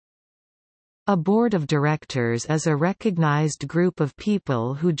A board of directors is a recognized group of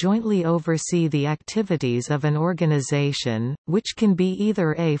people who jointly oversee the activities of an organization, which can be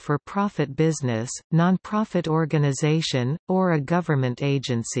either a for-profit business, non-profit organization, or a government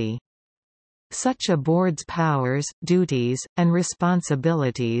agency. Such a board's powers, duties, and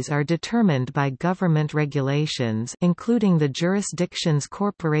responsibilities are determined by government regulations, including the jurisdiction's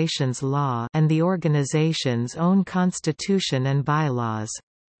corporations law and the organization's own constitution and bylaws.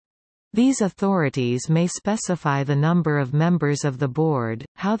 These authorities may specify the number of members of the board,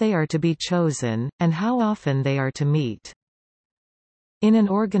 how they are to be chosen, and how often they are to meet. In an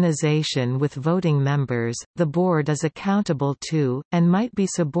organization with voting members, the board is accountable to, and might be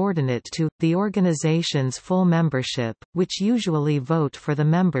subordinate to, the organization's full membership, which usually vote for the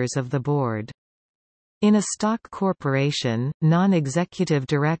members of the board. In a stock corporation, non-executive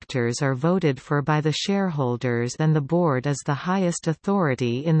directors are voted for by the shareholders and the board is the highest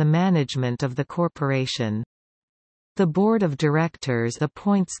authority in the management of the corporation. The board of directors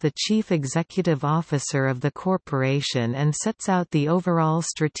appoints the chief executive officer of the corporation and sets out the overall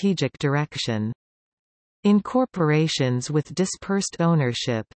strategic direction. In corporations with dispersed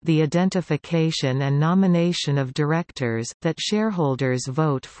ownership, the identification and nomination of directors, that shareholders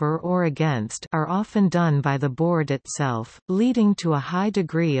vote for or against, are often done by the board itself, leading to a high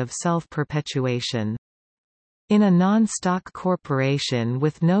degree of self-perpetuation. In a non-stock corporation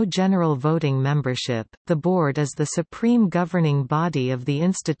with no general voting membership, the board is the supreme governing body of the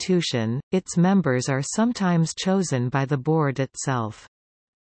institution. Its members are sometimes chosen by the board itself.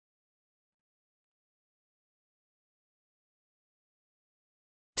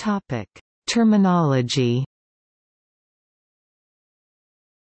 Topic: Terminology.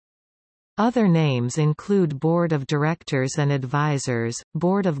 Other names include Board of Directors and Advisors,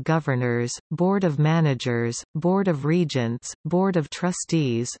 Board of Governors, Board of Managers, Board of Regents, Board of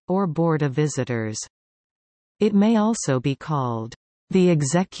Trustees, or Board of Visitors. It may also be called the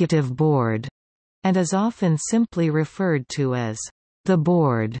Executive Board, and is often simply referred to as the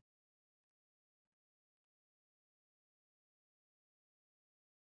Board.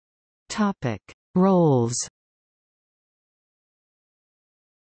 Topic: Roles.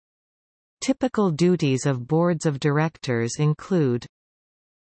 Typical duties of boards of directors include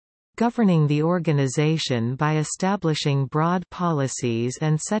governing the organization by establishing broad policies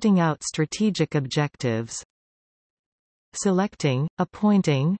and setting out strategic objectives, selecting,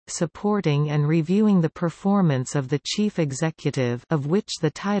 appointing, supporting and reviewing the performance of the chief executive, of which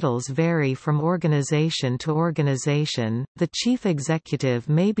the titles vary from organization to organization. The chief executive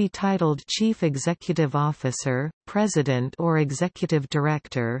may be titled Chief Executive Officer, President or Executive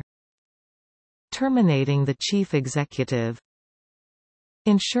Director. Terminating the chief executive.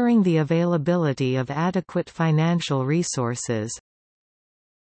 Ensuring the availability of adequate financial resources.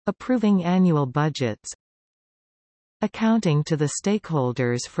 Approving annual budgets. Accounting to the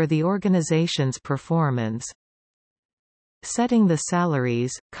stakeholders for the organization's performance. Setting the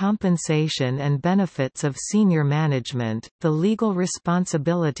salaries, compensation and benefits of senior management. The legal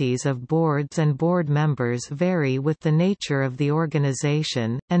responsibilities of boards and board members vary with the nature of the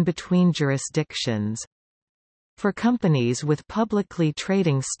organization, and between jurisdictions. For companies with publicly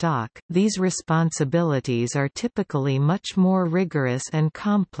trading stock, these responsibilities are typically much more rigorous and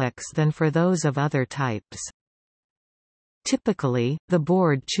complex than for those of other types. Typically, the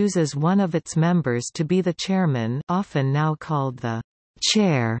board chooses one of its members to be the chairman, often now called the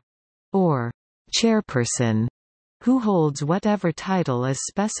chair or chairperson, who holds whatever title is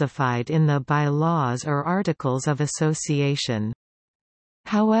specified in the bylaws or articles of association.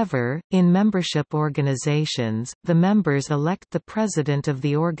 However, in membership organizations, the members elect the president of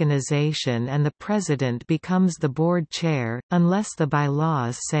the organization and the president becomes the board chair, unless the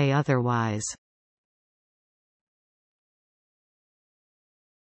bylaws say otherwise.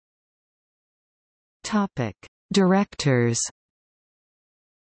 Directors.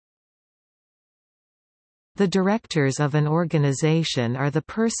 The directors of an organization are the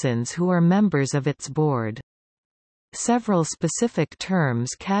persons who are members of its board. Several specific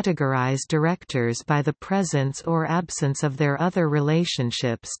terms categorize directors by the presence or absence of their other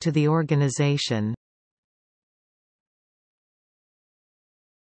relationships to the organization.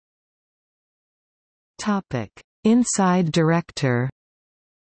 Inside director.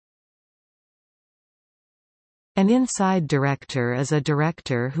 An inside director is a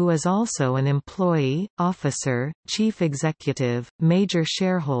director who is also an employee, officer, chief executive, major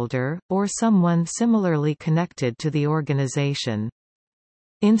shareholder, or someone similarly connected to the organization.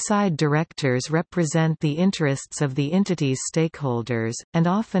 Inside directors represent the interests of the entity's stakeholders, and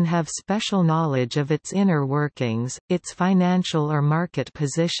often have special knowledge of its inner workings, its financial or market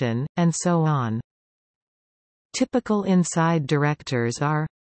position, and so on. Typical inside directors are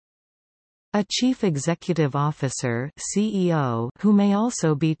a chief executive officer (CEO), who may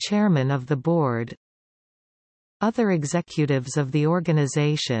also be chairman of the board, other executives of the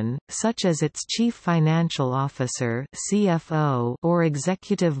organization, such as its chief financial officer (CFO) or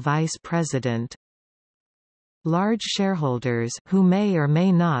executive vice president, large shareholders who may or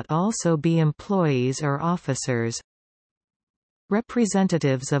may not also be employees or officers,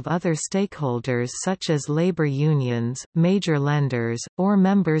 representatives of other stakeholders such as labor unions, major lenders, or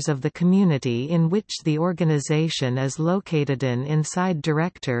members of the community in which the organization is located. An inside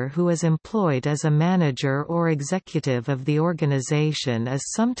director who is employed as a manager or executive of the organization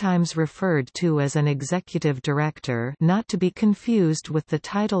is sometimes referred to as an executive director, not to be confused with the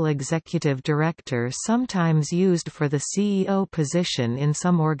title executive director sometimes used for the CEO position in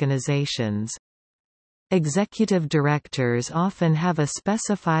some organizations. Executive directors often have a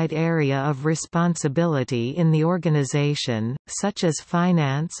specified area of responsibility in the organization, such as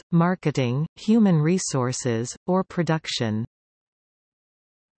finance, marketing, human resources, or production.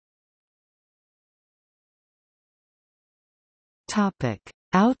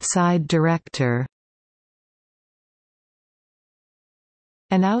 Outside director.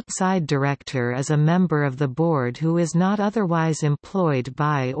 An outside director is a member of the board who is not otherwise employed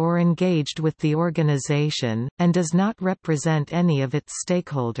by or engaged with the organization, and does not represent any of its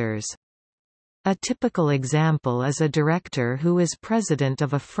stakeholders. A typical example is a director who is president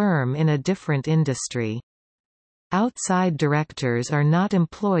of a firm in a different industry. Outside directors are not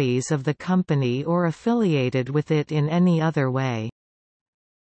employees of the company or affiliated with it in any other way.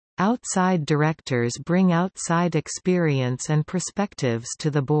 Outside directors bring outside experience and perspectives to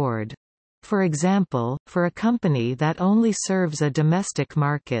the board. For example, for a company that only serves a domestic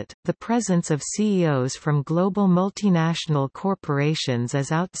market, the presence of CEOs from global multinational corporations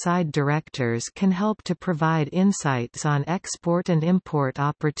as outside directors can help to provide insights on export and import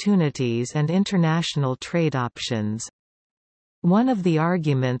opportunities and international trade options. One of the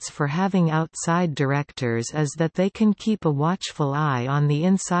arguments for having outside directors is that they can keep a watchful eye on the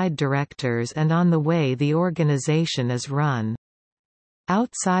inside directors and on the way the organization is run.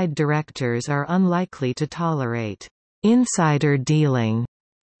 Outside directors are unlikely to tolerate insider dealing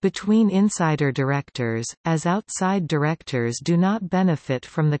between insider directors, as outside directors do not benefit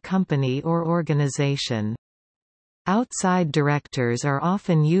from the company or organization. Outside directors are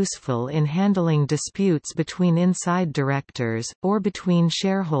often useful in handling disputes between inside directors, or between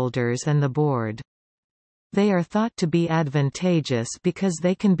shareholders and the board. They are thought to be advantageous because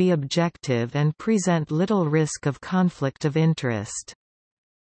they can be objective and present little risk of conflict of interest.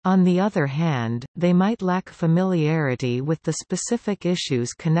 On the other hand, they might lack familiarity with the specific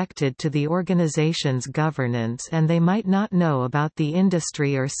issues connected to the organization's governance, and they might not know about the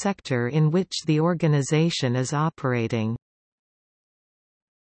industry or sector in which the organization is operating.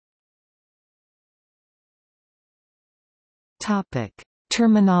 Topic: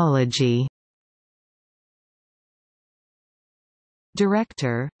 Terminology.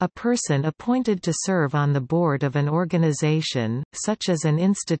 Director, a person appointed to serve on the board of an organization, such as an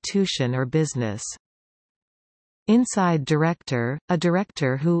institution or business. Inside director, a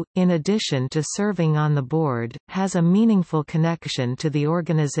director who, in addition to serving on the board, has a meaningful connection to the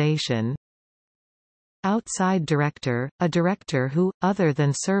organization. Outside director, a director who, other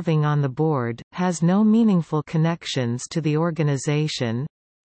than serving on the board, has no meaningful connections to the organization.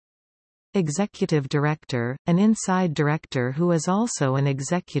 Executive director, an inside director who is also an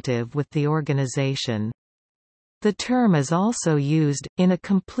executive with the organization. The term is also used, in a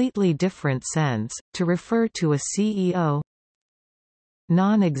completely different sense, to refer to a CEO.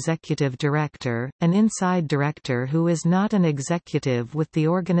 Non-executive director, an inside director who is not an executive with the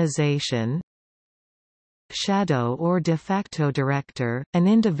organization. Shadow or de facto director, an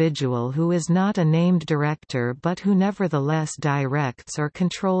individual who is not a named director but who nevertheless directs or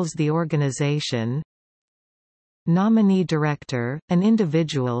controls the organization. Nominee director, an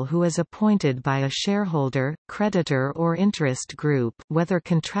individual who is appointed by a shareholder, creditor or interest group, whether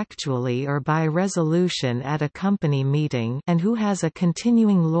contractually or by resolution at a company meeting, and who has a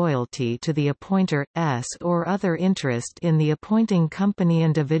continuing loyalty to the appointer's or other interest in the appointing company.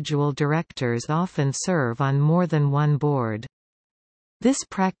 Individual directors often serve on more than one board. This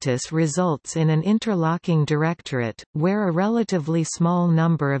practice results in an interlocking directorate, where a relatively small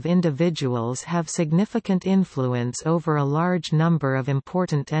number of individuals have significant influence over a large number of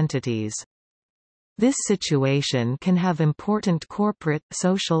important entities. This situation can have important corporate,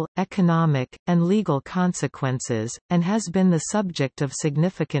 social, economic, and legal consequences, and has been the subject of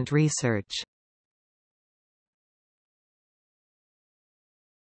significant research.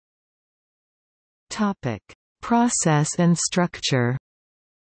 Topic: Process and structure.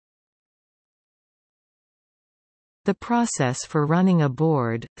 The process for running a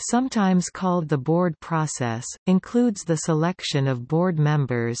board, sometimes called the board process, includes the selection of board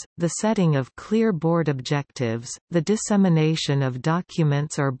members, the setting of clear board objectives, the dissemination of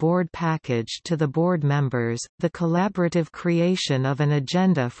documents or board package to the board members, the collaborative creation of an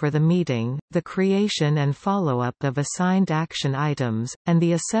agenda for the meeting, the creation and follow-up of assigned action items, and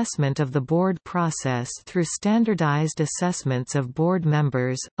the assessment of the board process through standardized assessments of board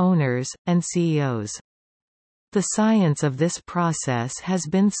members, owners, and CEOs. The science of this process has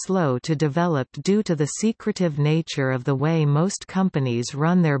been slow to develop due to the secretive nature of the way most companies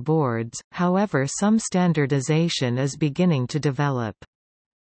run their boards, however some standardization is beginning to develop.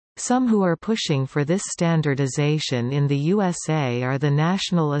 Some who are pushing for this standardization in the USA are the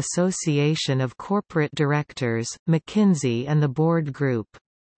National Association of Corporate Directors, McKinsey and the Board Group.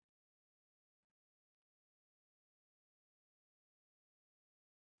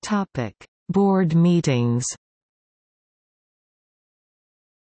 Board meetings.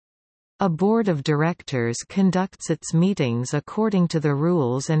 A board of directors conducts its meetings according to the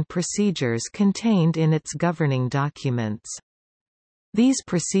rules and procedures contained in its governing documents. These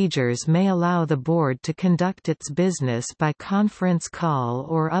procedures may allow the board to conduct its business by conference call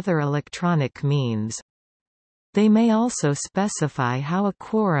or other electronic means. They may also specify how a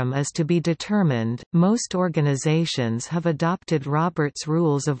quorum is to be determined. Most organizations have adopted Robert's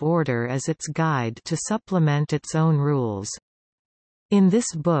Rules of Order as its guide to supplement its own rules. In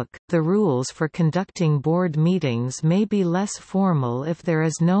this book, the rules for conducting board meetings may be less formal if there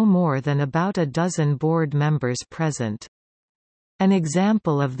is no more than about a dozen board members present. An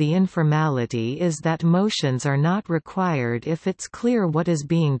example of the informality is that motions are not required if it's clear what is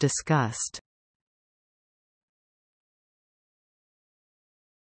being discussed.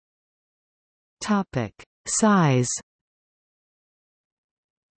 Size.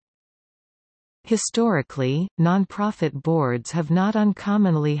 Historically, nonprofit boards have not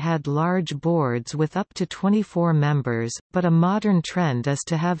uncommonly had large boards with up to 24 members, but a modern trend is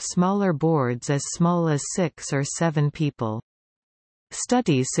to have smaller boards as small as 6 or 7 people.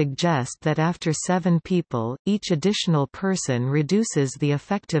 Studies suggest that after 7 people, each additional person reduces the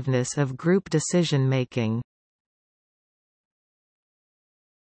effectiveness of group decision-making.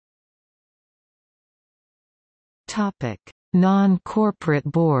 Non-corporate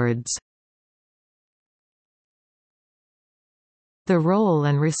boards. The role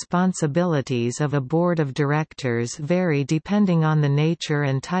and responsibilities of a board of directors vary depending on the nature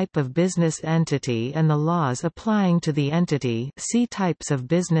and type of business entity and the laws applying to the entity. See types of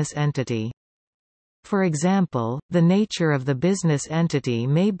business entity. For example, the nature of the business entity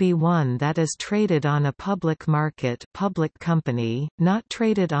may be one that is traded on a public market, public company, not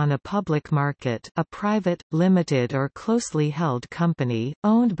traded on a public market, a private, limited or closely held company,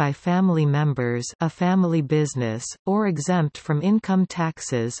 owned by family members, a family business, or exempt from income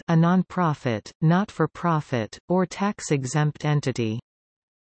taxes, a non-profit, not-for-profit, or tax-exempt entity.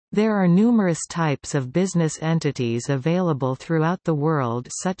 There are numerous types of business entities available throughout the world,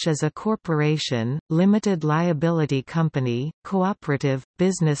 such as a corporation, limited liability company, cooperative,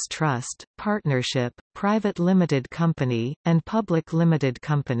 business trust, partnership, private limited company, and public limited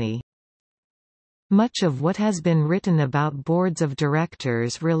company. Much of what has been written about boards of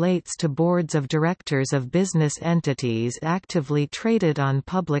directors relates to boards of directors of business entities actively traded on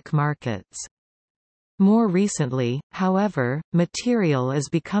public markets. More recently, however, material is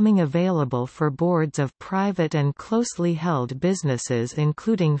becoming available for boards of private and closely held businesses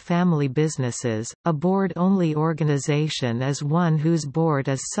including family businesses. A board-only organization is one whose board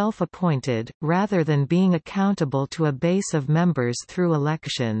is self-appointed, rather than being accountable to a base of members through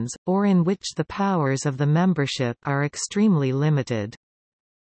elections, or in which the powers of the membership are extremely limited.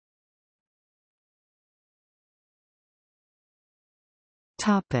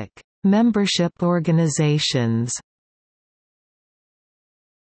 Membership organizations.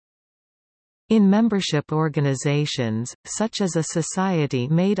 In membership organizations, such as a society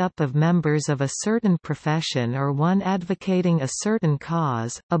made up of members of a certain profession or one advocating a certain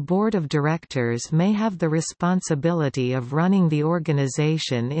cause, a board of directors may have the responsibility of running the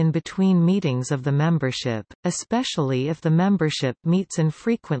organization in between meetings of the membership, especially if the membership meets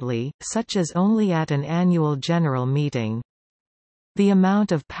infrequently, such as only at an annual general meeting. The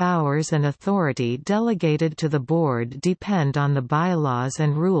amount of powers and authority delegated to the board depend on the bylaws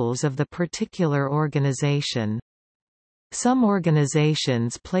and rules of the particular organization. Some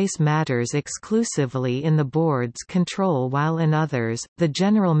organizations place matters exclusively in the board's control, while in others, the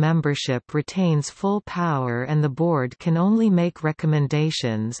general membership retains full power and the board can only make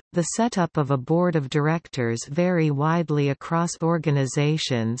recommendations. The setup of a board of directors vary widely across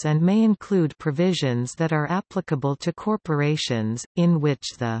organizations and may include provisions that are applicable to corporations, in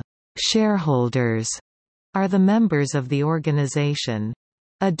which the shareholders are the members of the organization.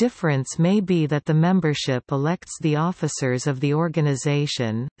 A difference may be that the membership elects the officers of the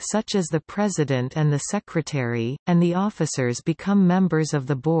organization, such as the president and the secretary, and the officers become members of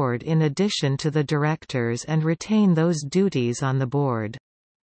the board in addition to the directors and retain those duties on the board.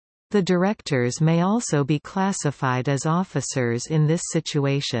 The directors may also be classified as officers in this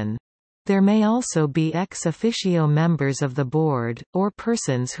situation. There may also be ex officio members of the board, or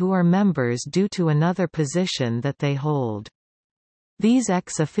persons who are members due to another position that they hold. These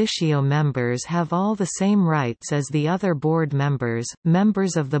ex officio members have all the same rights as the other board members.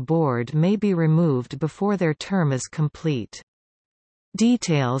 Members of the board may be removed before their term is complete.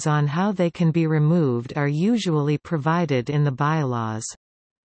 Details on how they can be removed are usually provided in the bylaws.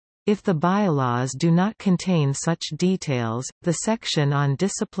 If the bylaws do not contain such details, the section on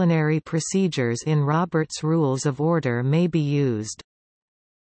disciplinary procedures in Robert's Rules of Order may be used.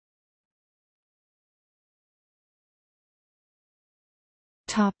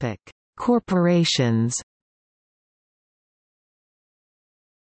 Corporations.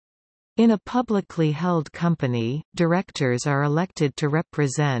 In a publicly held company, directors are elected to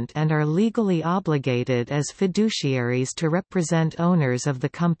represent and are legally obligated as fiduciaries to represent owners of the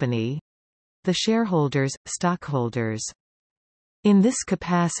company—the shareholders, stockholders. In this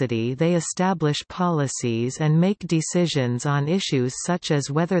capacity they establish policies and make decisions on issues such as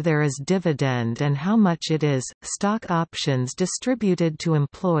whether there is dividend and how much it is, stock options distributed to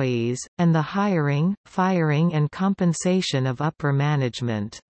employees, and the hiring, firing and compensation of upper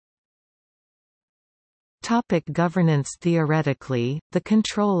management. Governance. Theoretically, the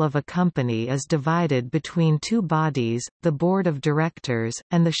control of a company is divided between two bodies, the board of directors,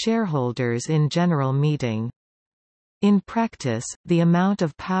 and the shareholders in general meeting. In practice, the amount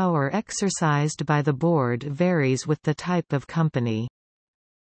of power exercised by the board varies with the type of company.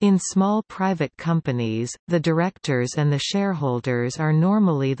 In small private companies, the directors and the shareholders are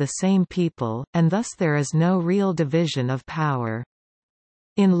normally the same people, and thus there is no real division of power.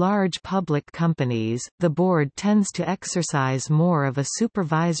 In large public companies, the board tends to exercise more of a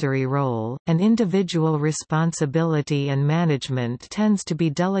supervisory role, and individual responsibility and management tends to be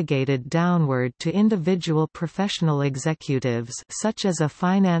delegated downward to individual professional executives such as a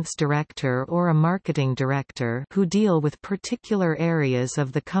finance director or a marketing director who deal with particular areas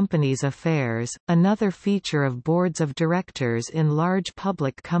of the company's affairs. Another feature of boards of directors in large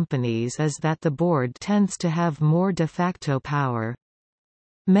public companies is that the board tends to have more de facto power.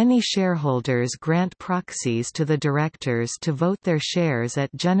 Many shareholders grant proxies to the directors to vote their shares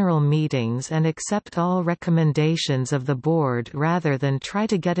at general meetings and accept all recommendations of the board rather than try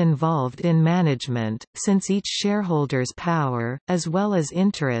to get involved in management, since each shareholder's power, as well as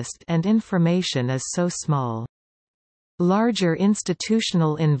interest and information, is so small. Larger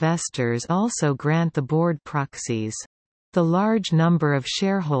institutional investors also grant the board proxies. The large number of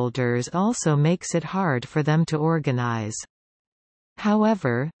shareholders also makes it hard for them to organize.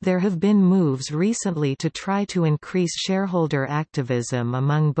 However, there have been moves recently to try to increase shareholder activism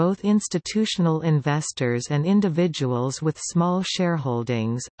among both institutional investors and individuals with small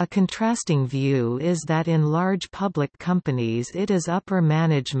shareholdings. A contrasting view is that in large public companies it is upper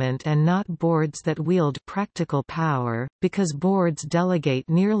management and not boards that wield practical power, because boards delegate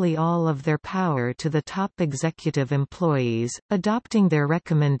nearly all of their power to the top executive employees, adopting their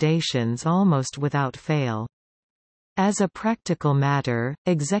recommendations almost without fail. As a practical matter,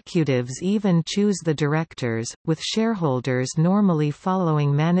 executives even choose the directors, with shareholders normally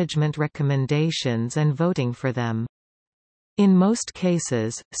following management recommendations and voting for them. In most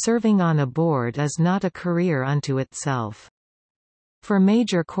cases, serving on a board is not a career unto itself. For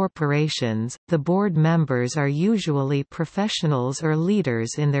major corporations, the board members are usually professionals or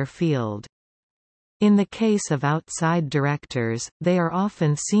leaders in their field. In the case of outside directors, they are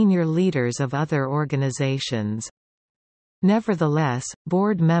often senior leaders of other organizations. Nevertheless,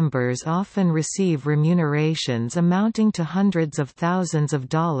 board members often receive remunerations amounting to hundreds of thousands of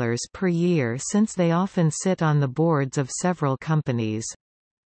dollars per year, since they often sit on the boards of several companies.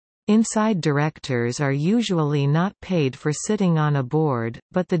 Inside directors are usually not paid for sitting on a board,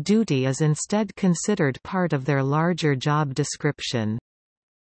 but the duty is instead considered part of their larger job description.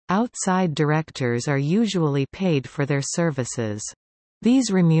 Outside directors are usually paid for their services.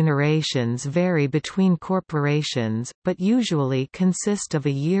 These remunerations vary between corporations, but usually consist of a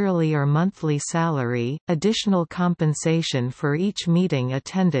yearly or monthly salary, additional compensation for each meeting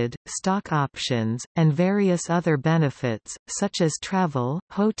attended, stock options, and various other benefits, such as travel,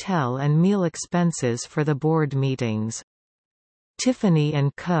 hotel and meal expenses for the board meetings. Tiffany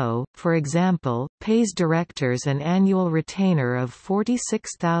 & Co., for example, pays directors an annual retainer of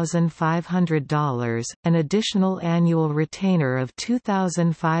 $46,500, an additional annual retainer of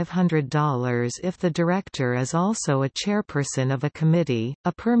 $2,500 if the director is also a chairperson of a committee,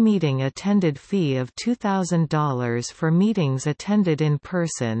 a per-meeting attended fee of $2,000 for meetings attended in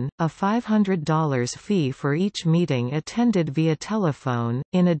person, a $500 fee for each meeting attended via telephone,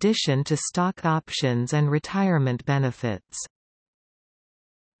 in addition to stock options and retirement benefits.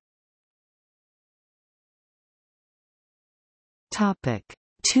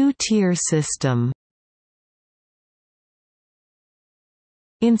 Two-tier system.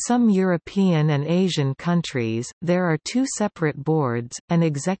 In some European and Asian countries, there are two separate boards, an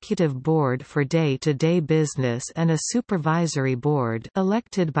executive board for day-to-day business and a supervisory board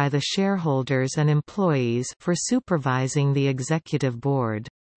elected by the shareholders and employees for supervising the executive board.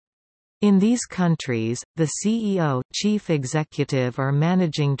 In these countries, the CEO, chief executive or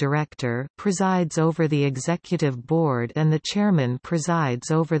managing director, presides over the executive board and the chairman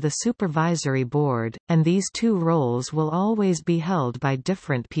presides over the supervisory board, and these two roles will always be held by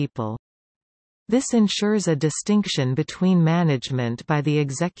different people. This ensures a distinction between management by the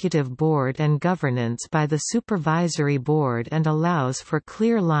executive board and governance by the supervisory board and allows for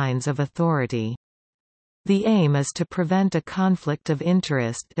clear lines of authority. The aim is to prevent a conflict of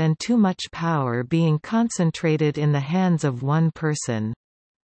interest and too much power being concentrated in the hands of one person.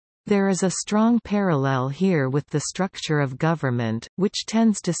 There is a strong parallel here with the structure of government, which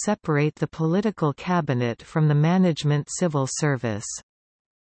tends to separate the political cabinet from the management civil service.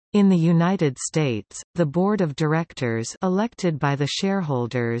 In the United States, the board of directors elected by the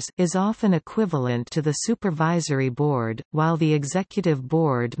shareholders is often equivalent to the supervisory board, while the executive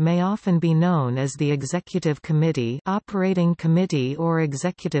board may often be known as the executive committee, operating committee or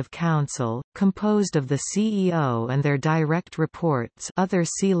executive council, composed of the CEO and their direct reports, other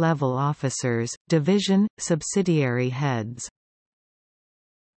C-level officers, division, subsidiary heads.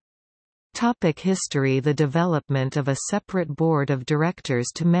 History. The development of a separate board of directors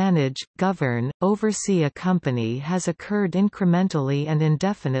to manage, govern, oversee a company has occurred incrementally and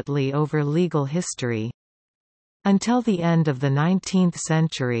indefinitely over legal history. Until the end of the 19th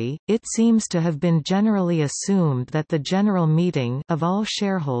century, it seems to have been generally assumed that the general meeting of all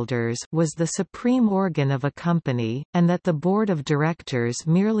shareholders was the supreme organ of a company, and that the board of directors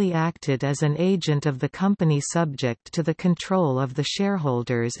merely acted as an agent of the company subject to the control of the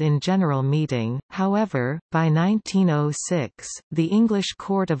shareholders in general meeting. However, by 1906, the English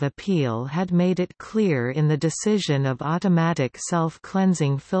Court of Appeal had made it clear in the decision of Automatic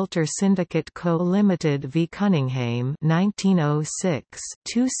Self-Cleansing Filter Syndicate Co. Limited v. Cunningham 1906,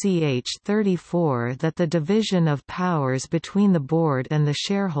 2ch 34 that the division of powers between the board and the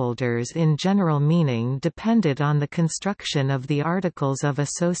shareholders in general meeting depended on the construction of the Articles of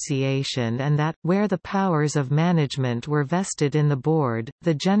Association and that, where the powers of management were vested in the board,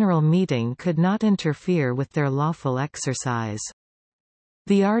 the general meeting could not interfere with their lawful exercise.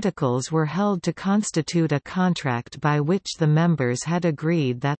 The articles were held to constitute a contract by which the members had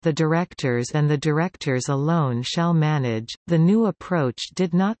agreed that the directors and the directors alone shall manage. The new approach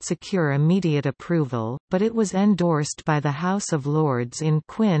did not secure immediate approval, but it was endorsed by the House of Lords in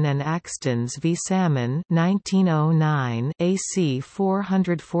Quinn and Axton's v. Salmon 1909, AC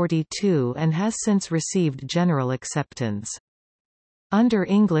 442 and has since received general acceptance. Under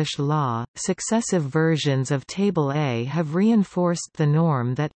English law, successive versions of Table A have reinforced the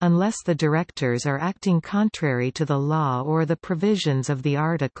norm that, unless the directors are acting contrary to the law or the provisions of the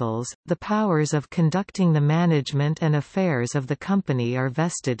articles, the powers of conducting the management and affairs of the company are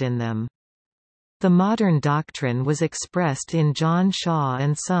vested in them. The modern doctrine was expressed in John Shaw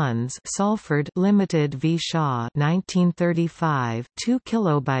and Sons, Salford Limited v. Shaw, 1935, 2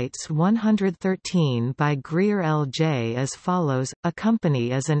 kilobytes 113 by Greer L.J. as follows: a company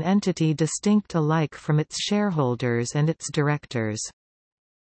is an entity distinct alike from its shareholders and its directors.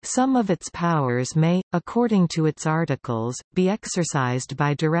 Some of its powers may, according to its articles, be exercised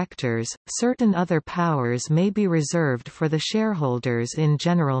by directors, certain other powers may be reserved for the shareholders in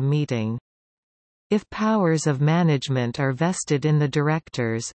general meeting. If powers of management are vested in the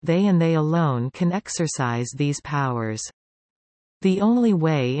directors, they and they alone can exercise these powers. The only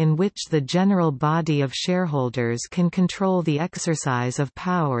way in which the general body of shareholders can control the exercise of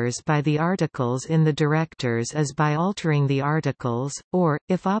powers by the articles in the directors is by altering the articles, or,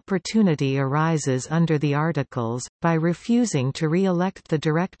 if opportunity arises under the articles, by refusing to re-elect the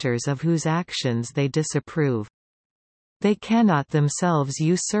directors of whose actions they disapprove. They cannot themselves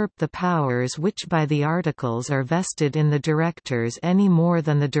usurp the powers which by the articles are vested in the directors any more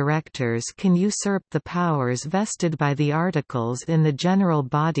than the directors can usurp the powers vested by the articles in the general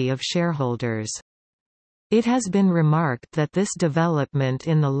body of shareholders. It has been remarked that this development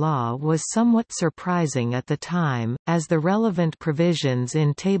in the law was somewhat surprising at the time, as the relevant provisions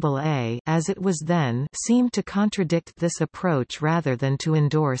in Table A, as it was then, seemed to contradict this approach rather than to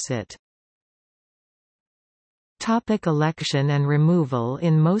endorse it. Election and removal.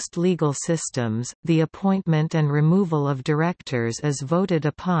 In most legal systems, the appointment and removal of directors is voted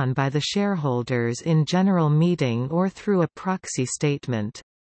upon by the shareholders in general meeting or through a proxy statement.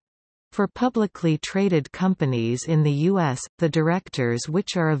 For publicly traded companies in the U.S., the directors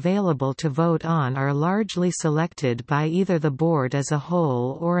which are available to vote on are largely selected by either the board as a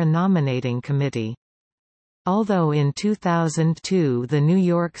whole or a nominating committee. Although in 2002 the New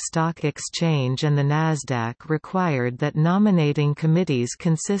York Stock Exchange and the Nasdaq required that nominating committees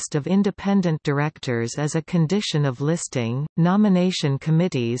consist of independent directors as a condition of listing, nomination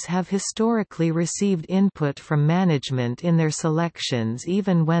committees have historically received input from management in their selections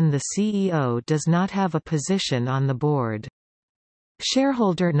even when the CEO does not have a position on the board.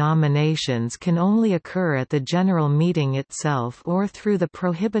 Shareholder nominations can only occur at the general meeting itself or through the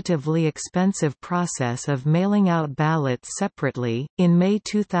prohibitively expensive process of mailing out ballots separately. In May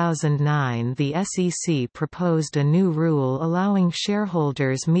 2009, the SEC proposed a new rule allowing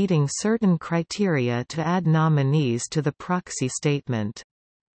shareholders meeting certain criteria to add nominees to the proxy statement.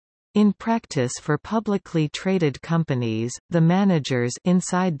 In practice for publicly traded companies, the managers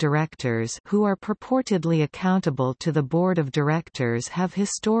inside directors who are purportedly accountable to the board of directors have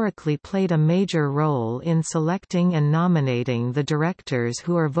historically played a major role in selecting and nominating the directors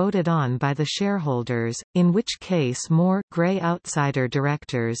who are voted on by the shareholders, in which case more gray outsider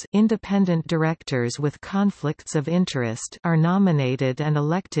directors, independent directors with conflicts of interest, are nominated and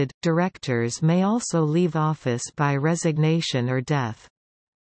elected. Directors may also leave office by resignation or death.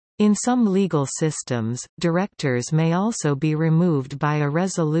 In some legal systems, directors may also be removed by a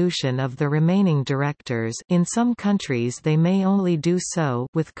resolution of the remaining directors. In some countries they may only do so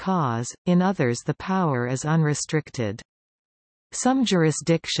with cause, in others the power is unrestricted. Some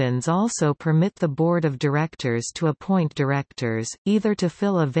jurisdictions also permit the board of directors to appoint directors, either to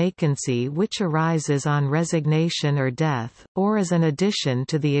fill a vacancy which arises on resignation or death, or as an addition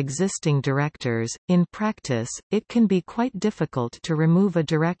to the existing directors. In practice, it can be quite difficult to remove a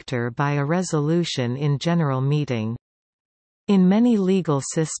director by a resolution in general meeting. In many legal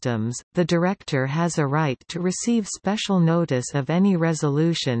systems, the director has a right to receive special notice of any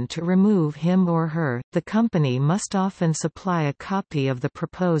resolution to remove him or her. The company must often supply a copy of the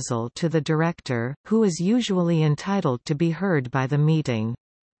proposal to the director, who is usually entitled to be heard by the meeting.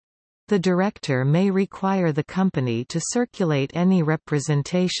 The director may require the company to circulate any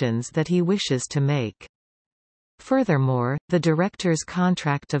representations that he wishes to make. Furthermore, the director's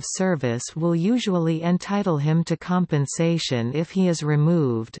contract of service will usually entitle him to compensation if he is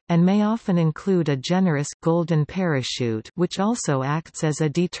removed, and may often include a generous golden parachute which also acts as a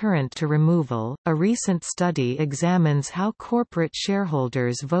deterrent to removal. A recent study examines how corporate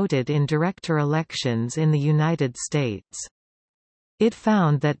shareholders voted in director elections in the United States. It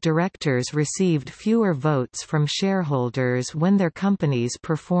found that directors received fewer votes from shareholders when their companies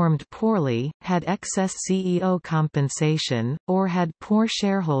performed poorly, had excess CEO compensation, or had poor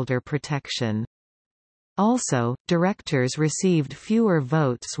shareholder protection. Also, directors received fewer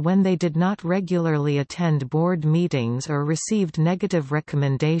votes when they did not regularly attend board meetings or received negative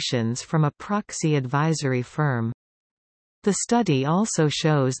recommendations from a proxy advisory firm. The study also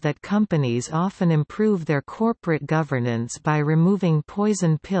shows that companies often improve their corporate governance by removing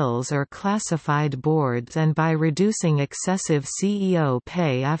poison pills or classified boards and by reducing excessive CEO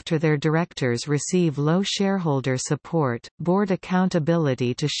pay after their directors receive low shareholder support. Board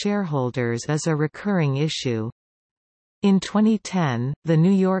accountability to shareholders is a recurring issue. In 2010, The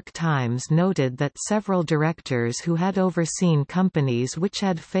New York Times noted that several directors who had overseen companies which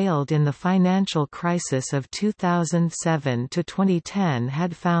had failed in the financial crisis of 2007 to 2010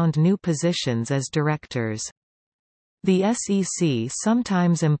 had found new positions as directors. The SEC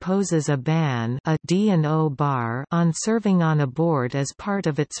sometimes imposes a ban, a D&O bar, on serving on a board as part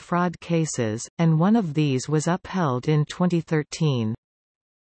of its fraud cases, and one of these was upheld in 2013.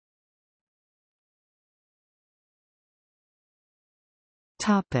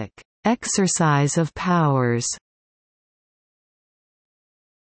 Topic: Exercise of powers.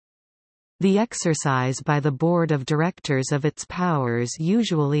 The exercise by the board of directors of its powers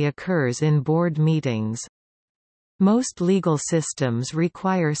usually occurs in board meetings. Most legal systems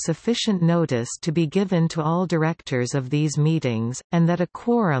require sufficient notice to be given to all directors of these meetings, and that a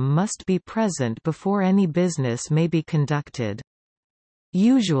quorum must be present before any business may be conducted.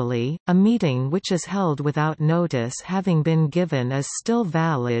 Usually, a meeting which is held without notice having been given is still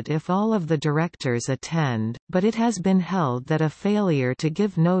valid if all of the directors attend, but it has been held that a failure to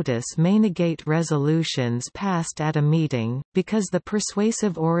give notice may negate resolutions passed at a meeting, because the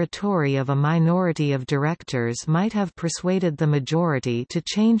persuasive oratory of a minority of directors might have persuaded the majority to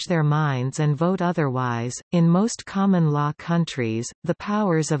change their minds and vote otherwise. In most common law countries, the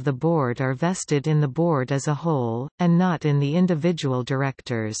powers of the board are vested in the board as a whole, and not in the individual directors.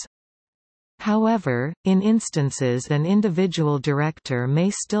 However, in instances an individual director may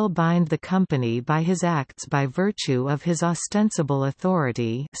still bind the company by his acts by virtue of his ostensible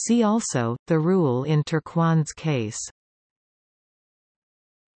authority. See also, the rule in Turquoine's case.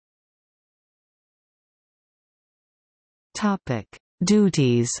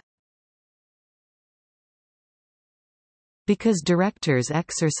 Duties. Because directors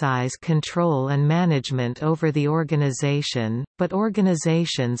exercise control and management over the organization, but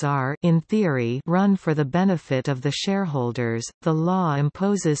organizations are, in theory, run for the benefit of the shareholders, the law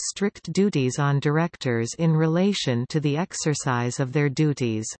imposes strict duties on directors in relation to the exercise of their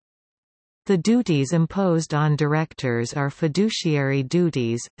duties. The duties imposed on directors are fiduciary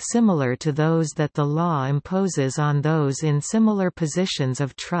duties, similar to those that the law imposes on those in similar positions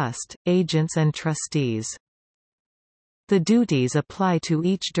of trust, agents and trustees. The duties apply to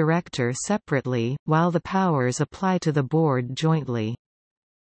each director separately, while the powers apply to the board jointly.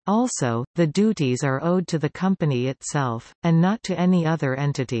 Also, the duties are owed to the company itself, and not to any other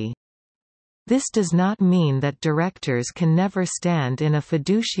entity. This does not mean that directors can never stand in a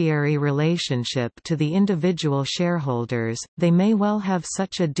fiduciary relationship to the individual shareholders, they may well have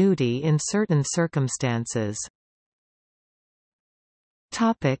such a duty in certain circumstances.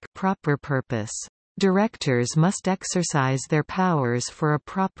 Proper purpose. Directors must exercise their powers for a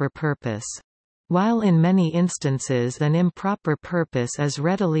proper purpose. While in many instances an improper purpose is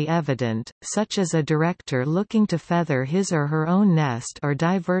readily evident, such as a director looking to feather his or her own nest or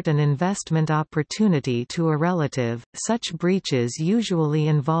divert an investment opportunity to a relative, such breaches usually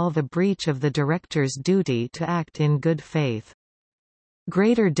involve a breach of the director's duty to act in good faith.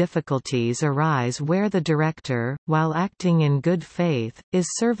 Greater difficulties arise where the director, while acting in good faith,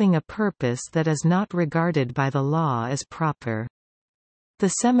 is serving a purpose that is not regarded by the law as proper. The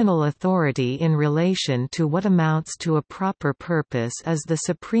seminal authority in relation to what amounts to a proper purpose is the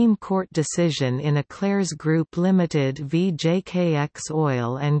Supreme Court decision in Eclairs Group Limited v. JKX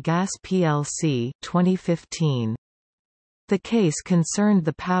Oil and Gas plc 2015. The case concerned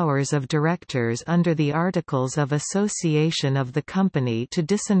the powers of directors under the Articles of Association of the company to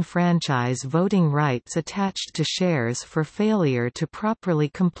disenfranchise voting rights attached to shares for failure to properly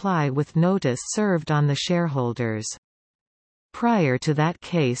comply with notice served on the shareholders. Prior to that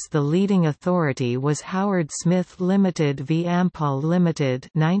case the leading authority was Howard Smith Limited v Ampol Limited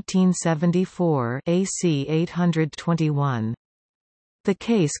 1974 AC 821. The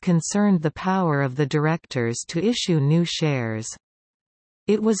case concerned the power of the directors to issue new shares.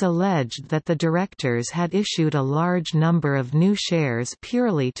 It was alleged that the directors had issued a large number of new shares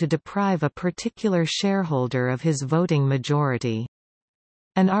purely to deprive a particular shareholder of his voting majority.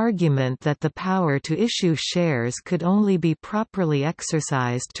 An argument that the power to issue shares could only be properly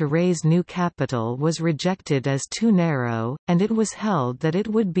exercised to raise new capital was rejected as too narrow, and it was held that it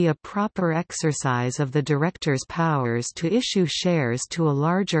would be a proper exercise of the directors' powers to issue shares to a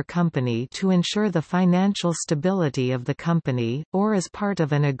larger company to ensure the financial stability of the company, or as part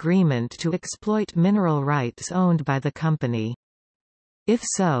of an agreement to exploit mineral rights owned by the company. If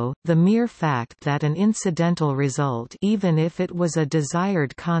so, the mere fact that an incidental result, even if it was a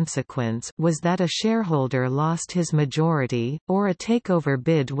desired consequence, was that a shareholder lost his majority, or a takeover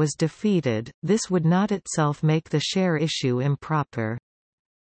bid was defeated, this would not itself make the share issue improper.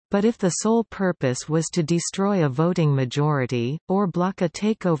 But if the sole purpose was to destroy a voting majority, or block a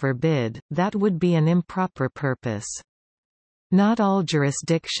takeover bid, that would be an improper purpose. Not all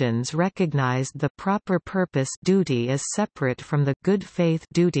jurisdictions recognized the proper purpose duty as separate from the good faith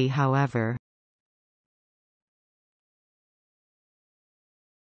duty however.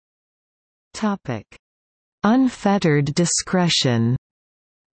 Unfettered discretion.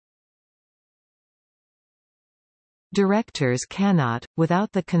 Directors cannot,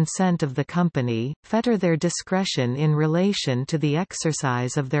 without the consent of the company, fetter their discretion in relation to the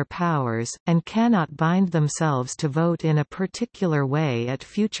exercise of their powers, and cannot bind themselves to vote in a particular way at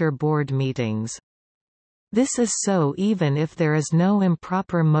future board meetings. This is so even if there is no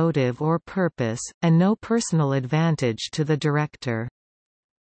improper motive or purpose, and no personal advantage to the director.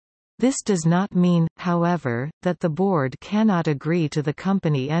 This does not mean, however, that the board cannot agree to the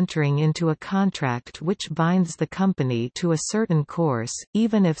company entering into a contract which binds the company to a certain course,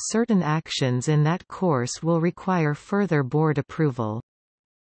 even if certain actions in that course will require further board approval.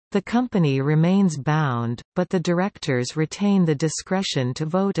 The company remains bound, but the directors retain the discretion to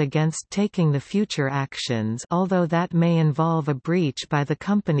vote against taking the future actions, although that may involve a breach by the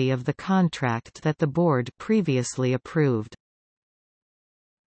company of the contract that the board previously approved.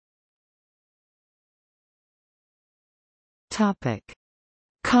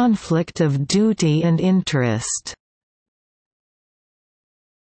 Conflict of duty and interest.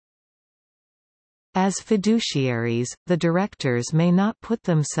 As fiduciaries, the directors may not put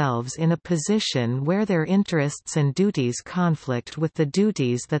themselves in a position where their interests and duties conflict with the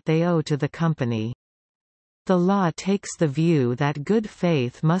duties that they owe to the company. The law takes the view that good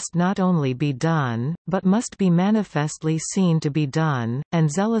faith must not only be done, but must be manifestly seen to be done,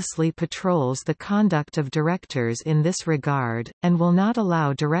 and zealously patrols the conduct of directors in this regard, and will not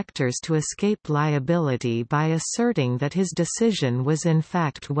allow directors to escape liability by asserting that his decision was in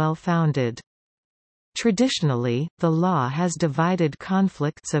fact well-founded. Traditionally, the law has divided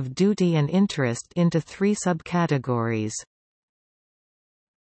conflicts of duty and interest into three subcategories.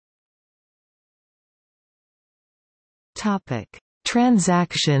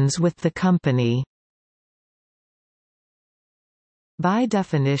 Transactions with the company. By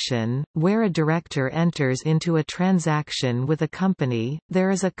definition, where a director enters into a transaction with a company,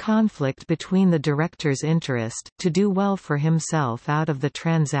 there is a conflict between the director's interest, to do well for himself out of the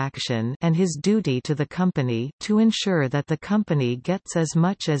transaction, and his duty to the company, to ensure that the company gets as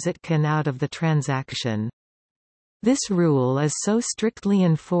much as it can out of the transaction. This rule is so strictly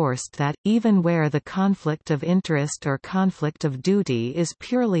enforced that, even where the conflict of interest or conflict of duty is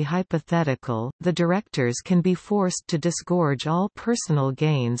purely hypothetical, the directors can be forced to disgorge all personal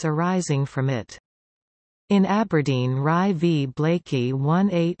gains arising from it. In Aberdeen Rye v Blakey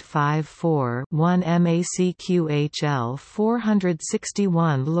 1854-1 MACQHL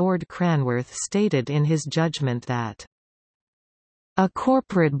 461, Lord Cranworth stated in his judgment that a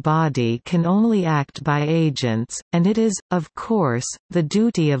corporate body can only act by agents, and it is, of course, the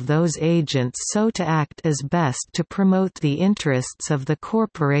duty of those agents so to act as best to promote the interests of the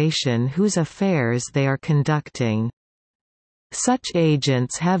corporation whose affairs they are conducting. Such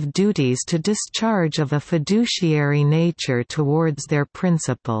agents have duties to discharge of a fiduciary nature towards their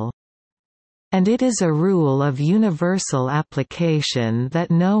principal. And it is a rule of universal application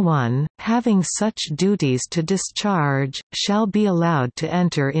that no one, having such duties to discharge, shall be allowed to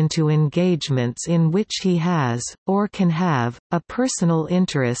enter into engagements in which he has, or can have, a personal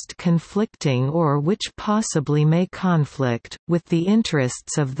interest conflicting or which possibly may conflict, with the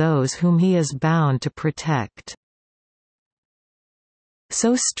interests of those whom he is bound to protect.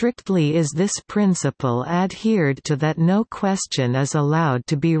 So strictly is this principle adhered to that no question is allowed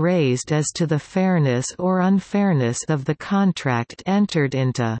to be raised as to the fairness or unfairness of the contract entered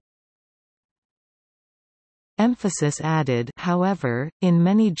into. Emphasis added, however, in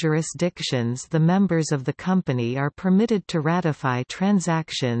many jurisdictions the members of the company are permitted to ratify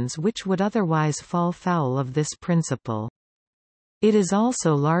transactions which would otherwise fall foul of this principle. It is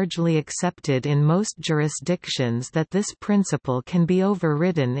also largely accepted in most jurisdictions that this principle can be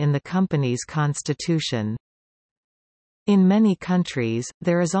overridden in the company's constitution. In many countries,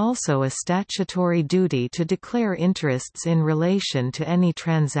 there is also a statutory duty to declare interests in relation to any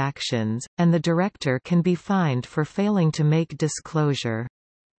transactions, and the director can be fined for failing to make disclosure.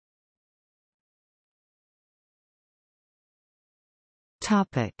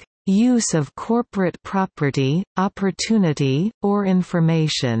 Use of corporate property, opportunity, or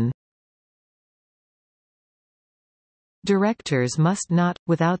information. Directors must not,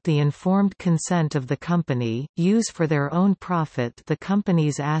 without the informed consent of the company, use for their own profit the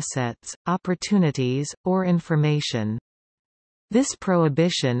company's assets, opportunities, or information. This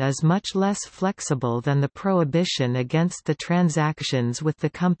prohibition is much less flexible than the prohibition against the transactions with the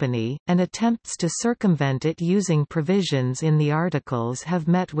company, and attempts to circumvent it using provisions in the Articles have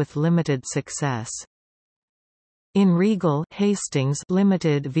met with limited success. In Regal Hastings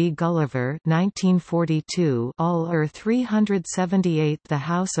Limited v Gulliver 1942, All 378, the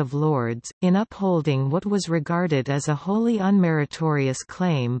House of Lords, in upholding what was regarded as a wholly unmeritorious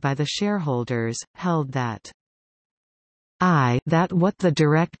claim by the shareholders, held that that what the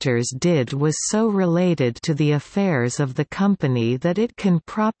directors did was so related to the affairs of the company that it can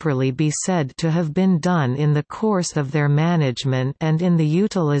properly be said to have been done in the course of their management and in the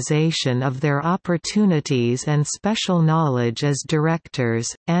utilization of their opportunities and special knowledge as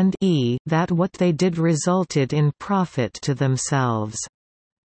directors, and that what they did resulted in profit to themselves.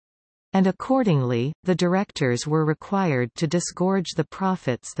 And accordingly, the directors were required to disgorge the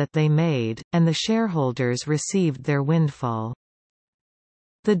profits that they made, and the shareholders received their windfall.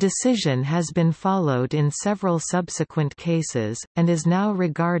 The decision has been followed in several subsequent cases, and is now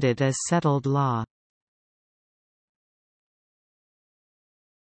regarded as settled law.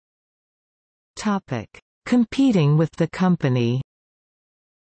 Competing with the company.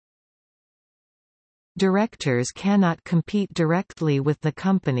 Directors cannot compete directly with the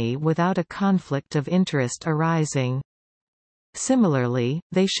company without a conflict of interest arising. Similarly,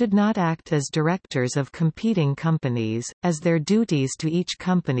 they should not act as directors of competing companies, as their duties to each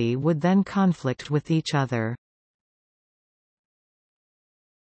company would then conflict with each other.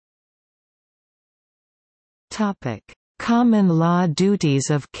 Common law duties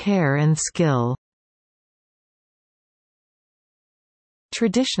of care and skill.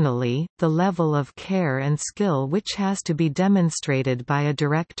 Traditionally, the level of care and skill which has to be demonstrated by a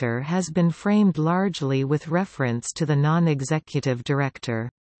director has been framed largely with reference to the non-executive director.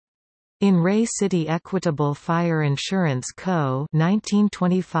 In Ray City Equitable Fire Insurance Co.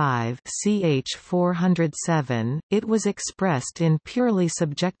 1925 ch. 407, it was expressed in purely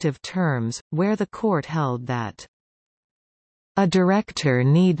subjective terms, where the court held that a director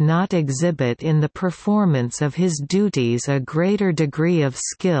need not exhibit in the performance of his duties a greater degree of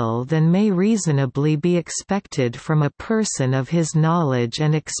skill than may reasonably be expected from a person of his knowledge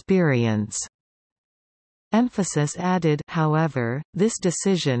and experience. Emphasis added, however, this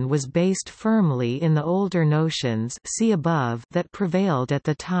decision was based firmly in the older notions see above that prevailed at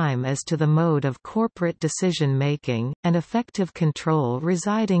the time as to the mode of corporate decision-making, and effective control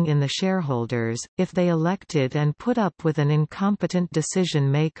residing in the shareholders. If they elected and put up with an incompetent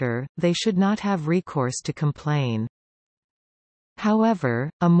decision-maker, they should not have recourse to complain.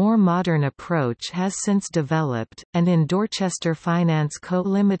 However, a more modern approach has since developed, and in Dorchester Finance Co.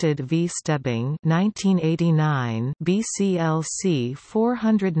 Limited v. Stebbing 1989 BCLC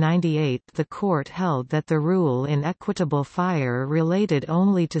 498, the court held that the rule in equitable fire related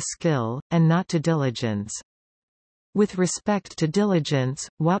only to skill, and not to diligence. With respect to diligence,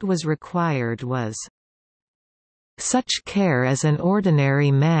 what was required was such care as an ordinary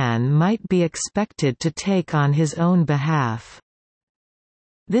man might be expected to take on his own behalf.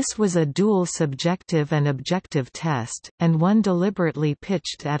 This was a dual subjective and objective test, and one deliberately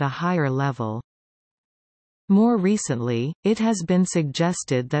pitched at a higher level. More recently, it has been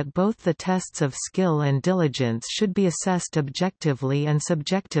suggested that both the tests of skill and diligence should be assessed objectively and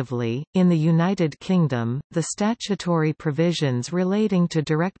subjectively. In the United Kingdom, the statutory provisions relating to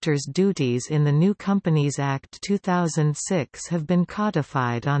directors' duties in the New Companies Act 2006 have been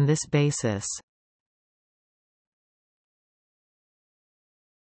codified on this basis.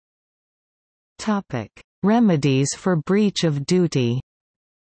 Remedies for breach of duty.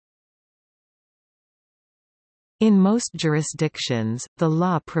 In most jurisdictions, the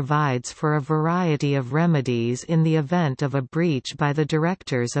law provides for a variety of remedies in the event of a breach by the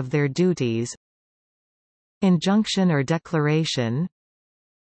directors of their duties: injunction or declaration,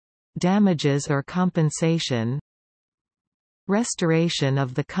 damages or compensation, restoration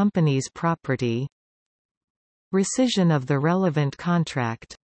of the company's property, rescission of the relevant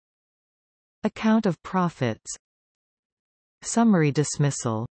contract, account of profits, summary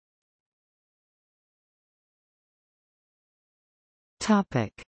dismissal.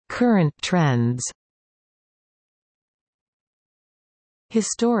 Current trends.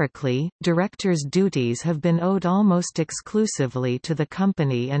 Historically, directors' duties have been owed almost exclusively to the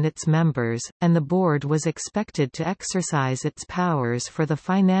company and its members, and the board was expected to exercise its powers for the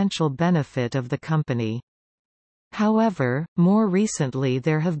financial benefit of the company. However, more recently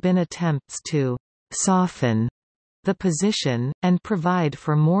there have been attempts to soften the position, and provide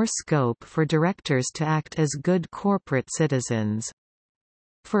for more scope for directors to act as good corporate citizens.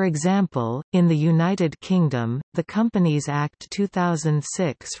 For example, in the United Kingdom, the Companies Act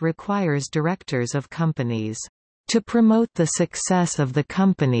 2006 requires directors of companies to promote the success of the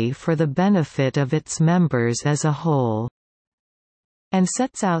company for the benefit of its members as a whole. and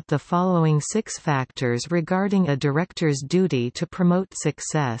sets out the following 6 factors regarding a director's duty to promote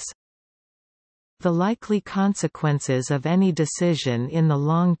success. The likely consequences of any decision in the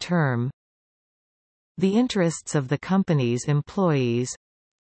long term. The interests of the company's employees.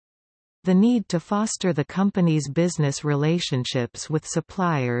 The need to foster the company's business relationships with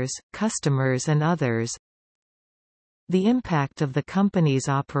suppliers, customers and others. The impact of the company's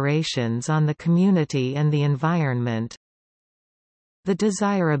operations on the community and the environment. The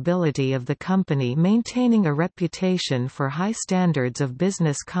desirability of the company maintaining a reputation for high standards of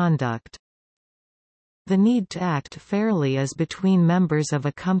business conduct. The need to act fairly as between members of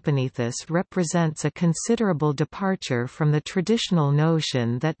a company. This represents a considerable departure from the traditional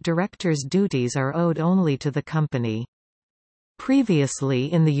notion that directors' duties are owed only to the company.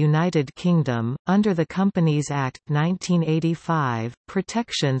 Previously in the United Kingdom, under the Companies Act 1985,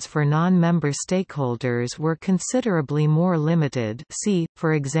 protections for non-member stakeholders were considerably more limited. See,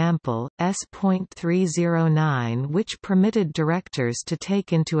 for example, S.309, which permitted directors to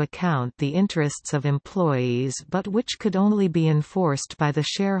take into account the interests of employees but which could only be enforced by the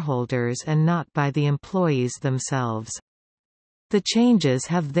shareholders and not by the employees themselves. The changes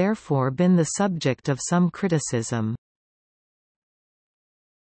have therefore been the subject of some criticism.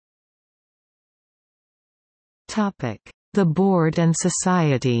 The board and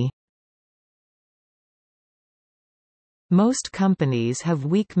society. Most companies have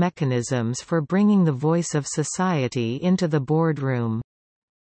weak mechanisms for bringing the voice of society into the boardroom.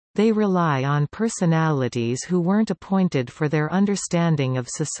 They rely on personalities who weren't appointed for their understanding of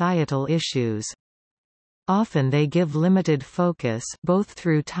societal issues. Often they give limited focus, both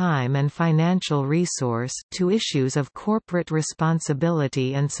through time and financial resource, to issues of corporate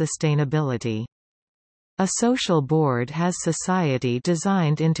responsibility and sustainability. A social board has society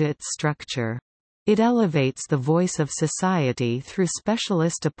designed into its structure. It elevates the voice of society through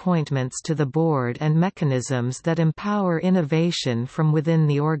specialist appointments to the board and mechanisms that empower innovation from within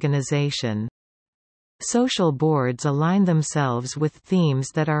the organization. Social boards align themselves with themes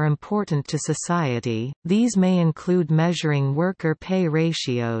that are important to society. These may include measuring worker pay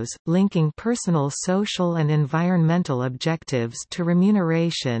ratios, linking personal social and environmental objectives to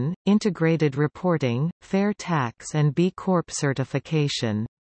remuneration, integrated reporting, fair tax and B Corp certification.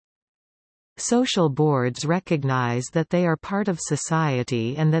 Social boards recognize that they are part of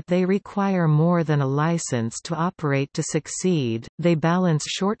society and that they require more than a license to operate to succeed. They balance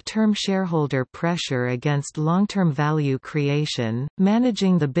short-term shareholder pressure against long-term value creation,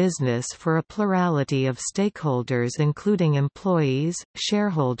 managing the business for a plurality of stakeholders including employees,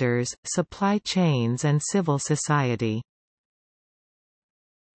 shareholders, supply chains and civil society.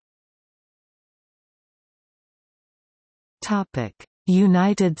 Topic: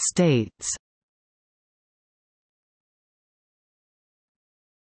 United States.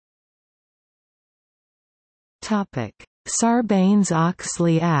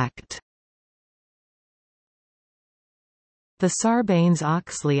 Sarbanes-Oxley Act. The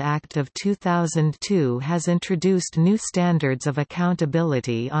Sarbanes-Oxley Act of 2002 has introduced new standards of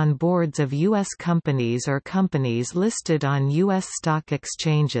accountability on boards of U.S. companies or companies listed on U.S. stock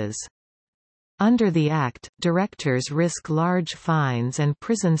exchanges. Under the Act, directors risk large fines and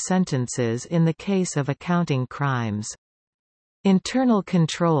prison sentences in the case of accounting crimes. Internal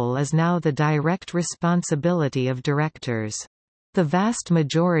control is now the direct responsibility of directors. The vast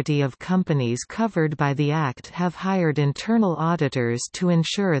majority of companies covered by the Act have hired internal auditors to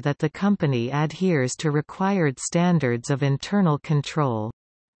ensure that the company adheres to required standards of internal control.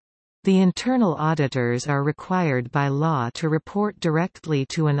 The internal auditors are required by law to report directly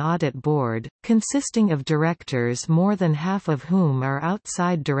to an audit board, consisting of directors more than half of whom are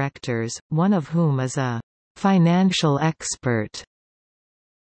outside directors, one of whom is a financial expert.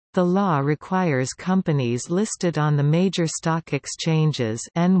 The law requires companies listed on the major stock exchanges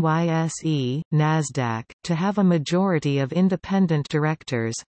NYSE, NASDAQ, to have a majority of independent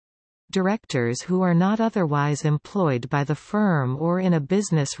directors who are not otherwise employed by the firm or in a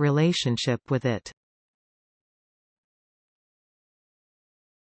business relationship with it.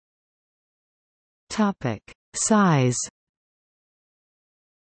 Size.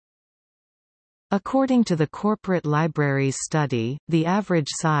 According to the Corporate Libraries study, the average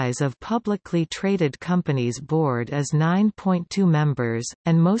size of publicly traded companies' board is 9.2 members,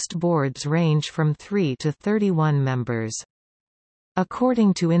 and most boards range from 3 to 31 members.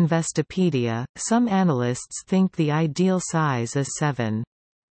 According to Investopedia, some analysts think the ideal size is 7.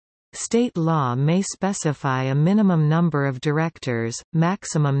 State law may specify a minimum number of directors,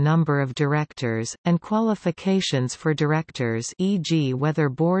 maximum number of directors, and qualifications for directors, e.g. whether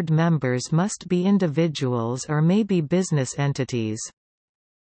board members must be individuals or may be business entities.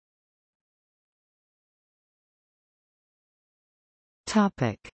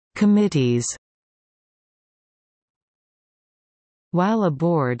 Committees. While a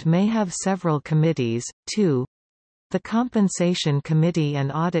board may have several committees, the Compensation Committee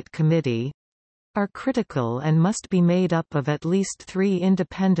and Audit Committee are critical and must be made up of at least 3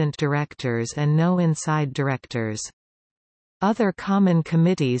 independent directors and no inside directors. Other common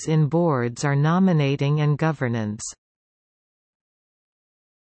committees in boards are nominating and governance.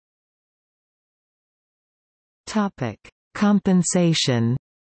 Compensation.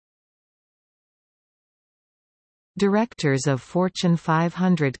 Directors of Fortune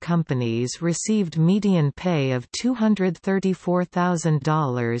 500 companies received median pay of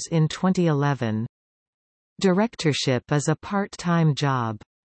 $234,000 in 2011. Directorship is a part-time job.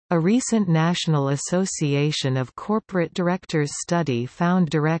 A recent National Association of Corporate Directors study found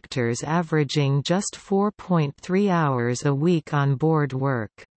directors averaging just 4.3 hours a week on board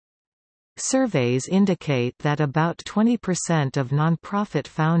work. Surveys indicate that about 20% of nonprofit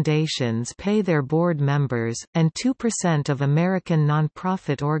foundations pay their board members, and 2% of American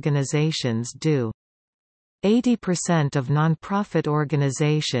nonprofit organizations do. 80% of nonprofit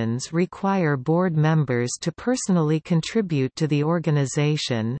organizations require board members to personally contribute to the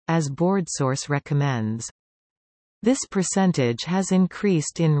organization, as BoardSource recommends. This percentage has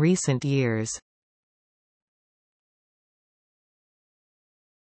increased in recent years.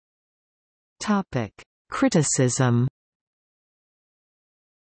 Criticism.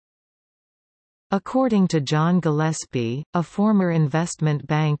 According to John Gillespie, a former investment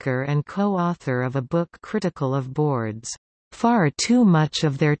banker and co-author of a book critical of boards, "Far too much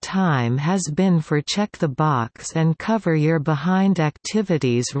of their time has been for check-the-box and cover-your-behind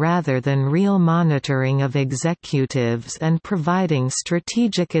activities rather than real monitoring of executives and providing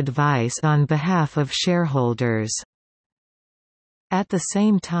strategic advice on behalf of shareholders." At the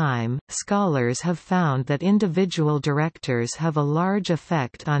same time, scholars have found that individual directors have a large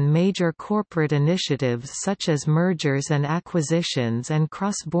effect on major corporate initiatives such as mergers and acquisitions and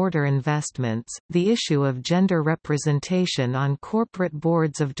cross-border investments. The issue of gender representation on corporate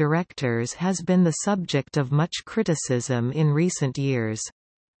boards of directors has been the subject of much criticism in recent years.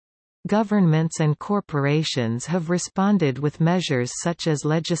 Governments and corporations have responded with measures such as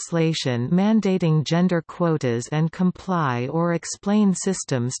legislation mandating gender quotas and comply or explain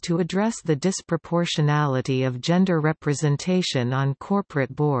systems to address the disproportionality of gender representation on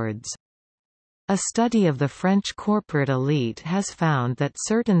corporate boards. A study of the French corporate elite has found that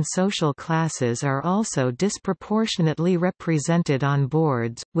certain social classes are also disproportionately represented on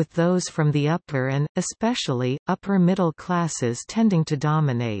boards, with those from the upper and, especially, upper middle classes tending to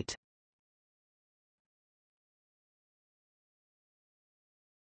dominate.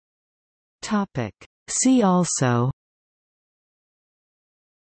 See also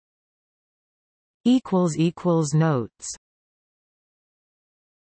Notes